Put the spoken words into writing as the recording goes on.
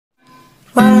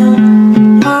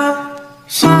One more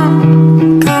shot,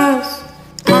 'cause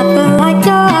I feel like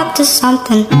you're up to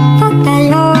something. Fuck that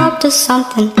you're up to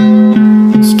something.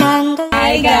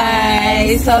 Hi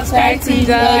guys, subscribe to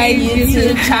Joy's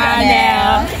YouTube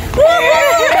channel.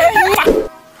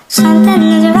 Something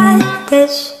is right,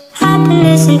 bitch.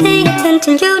 Happiness and pay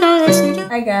attention, you don't listen.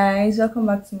 Hi guys, welcome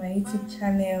back to my YouTube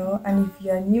channel. And if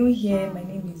you are new here, my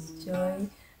name is Joy.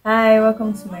 Hi,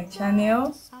 welcome to my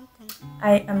channel.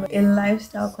 I am a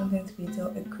lifestyle content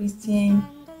creator, a Christian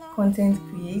content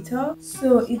creator.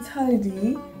 So it's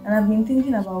holiday and I've been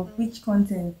thinking about which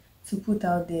content to put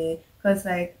out there, because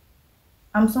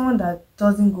I'm someone that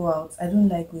doesn't go out. I don't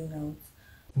like going out.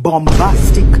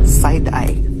 Bombastic side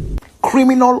eye,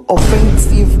 criminal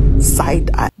offensive side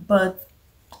eye. But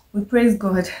we praise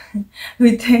God.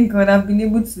 We thank God I've been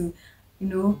able to,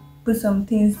 put some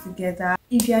things together.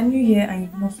 If you are new here and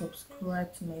you've not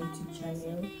subscribed to my YouTube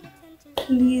channel,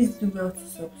 please do well to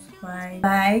subscribe,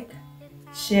 like,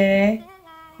 share,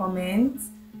 comment.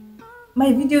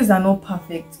 My videos are not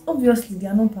perfect. Obviously, they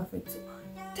are not perfect. So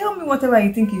tell me whatever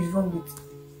you think is wrong with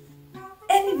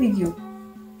any video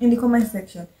in the comment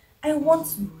section. I want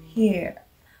to hear.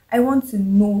 I want to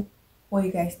know what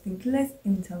you guys think. Let's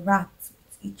interact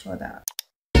with each other.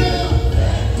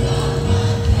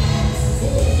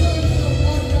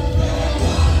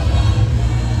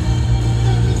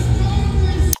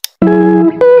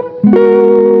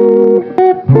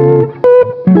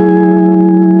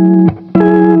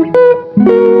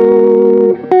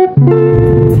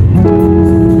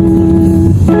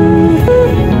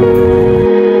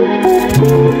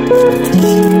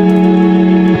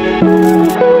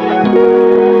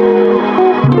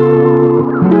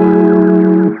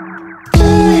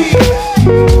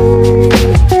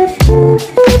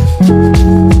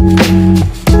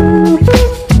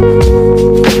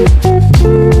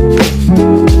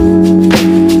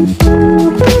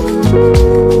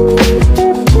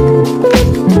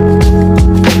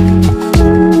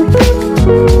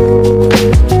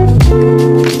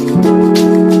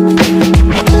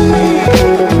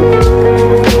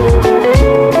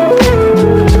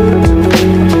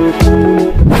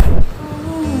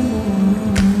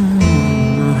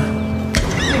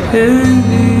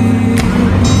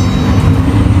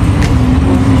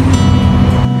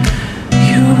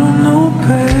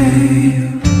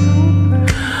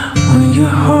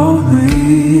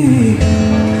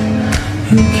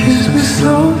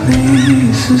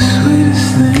 It's the sweetest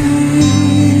thing,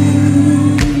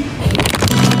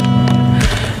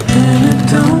 and it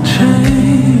don't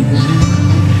change.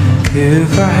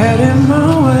 If I had it my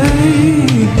way,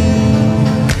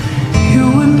 you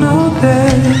would know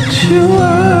that you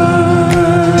are.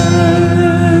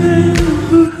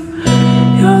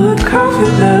 You're the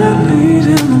coffee that I need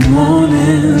in the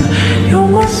morning. You're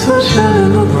my sunshine in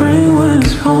the rain when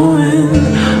it's pouring.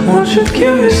 Won't you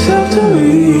give yourself to me?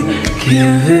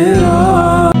 Give it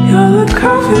all. You're the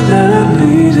coffee that I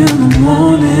need in the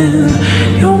morning.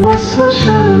 You're my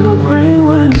sunshine in the rain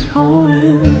when it's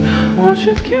pouring. Won't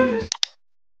you give it?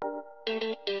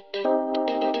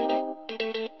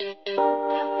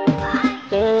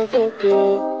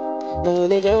 No,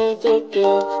 they don't so cute.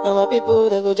 Our people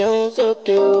they go down so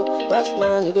cute.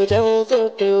 Passman they go down so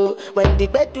cute. When the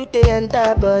bed do they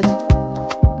enter body,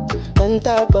 and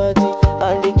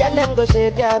the girl them go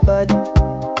shake their body.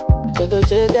 They go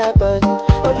shake their body.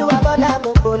 Oh, you are gonna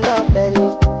go no belly.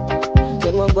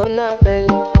 They won't go no belly.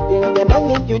 You know they might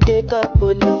make you take up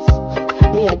police.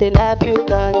 Me and they love you,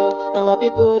 God. Our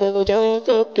people they go down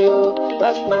so cute.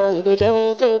 Passman they go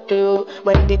down so cute.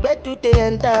 When the bed do they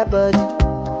enter body,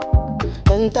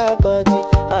 and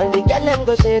the girl them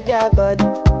go shake their body.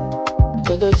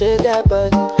 They go shake their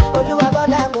body. Oh, you are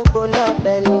gonna go no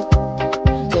belly.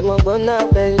 They won't go no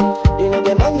belly. You know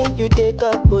they might make you take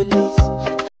up police.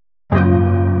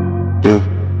 Yeah,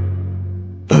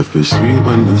 life is sweet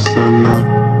when the sun out,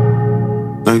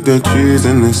 like the trees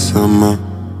in the summer.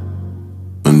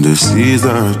 When the seas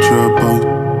are troubled,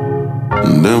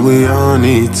 and then we all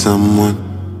need someone.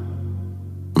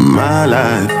 My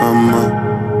life,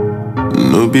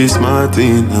 no be smart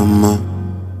in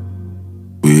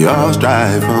we all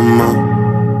strive,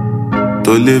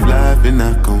 to live life in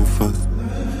that comfort.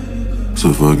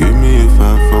 So forgive me if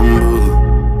I fumble,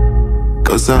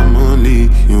 'cause I'm only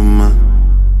human.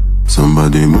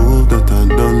 Somebody move that I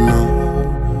don't know.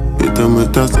 Hit them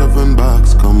with a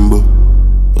 7-box combo.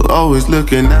 Always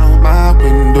looking out my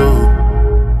window,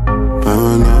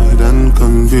 paranoid and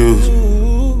confused.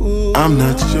 I'm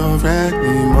not sure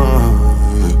anymore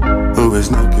who is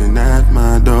knocking at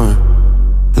my door.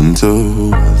 And so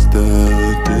as the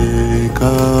day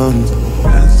comes,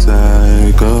 as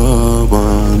I go on,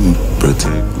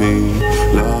 Protect me,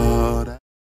 Lord.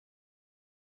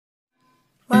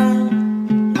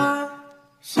 One more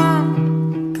shot,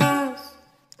 'cause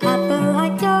I feel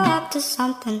like you're up to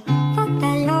something. Fuck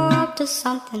that you're up to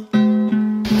something.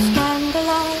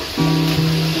 Scandalous,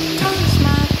 tell me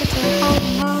smart, but you're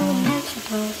holding on an extra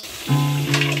push.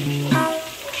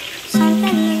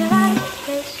 Something is like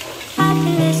this. I've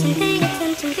been listening, paying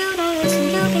attention. You don't listen,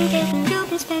 you've been giving, you've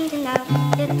been spending out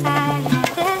your time.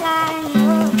 They're lying,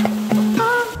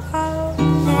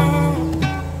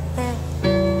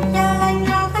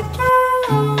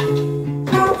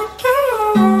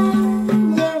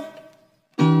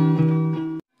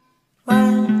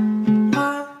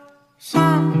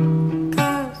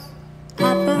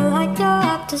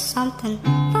 to something,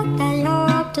 fuck that you're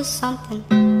up to something.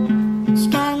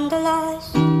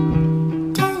 Scandalized,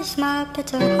 tell you smart,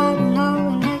 but it's hard to know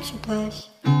an extra push.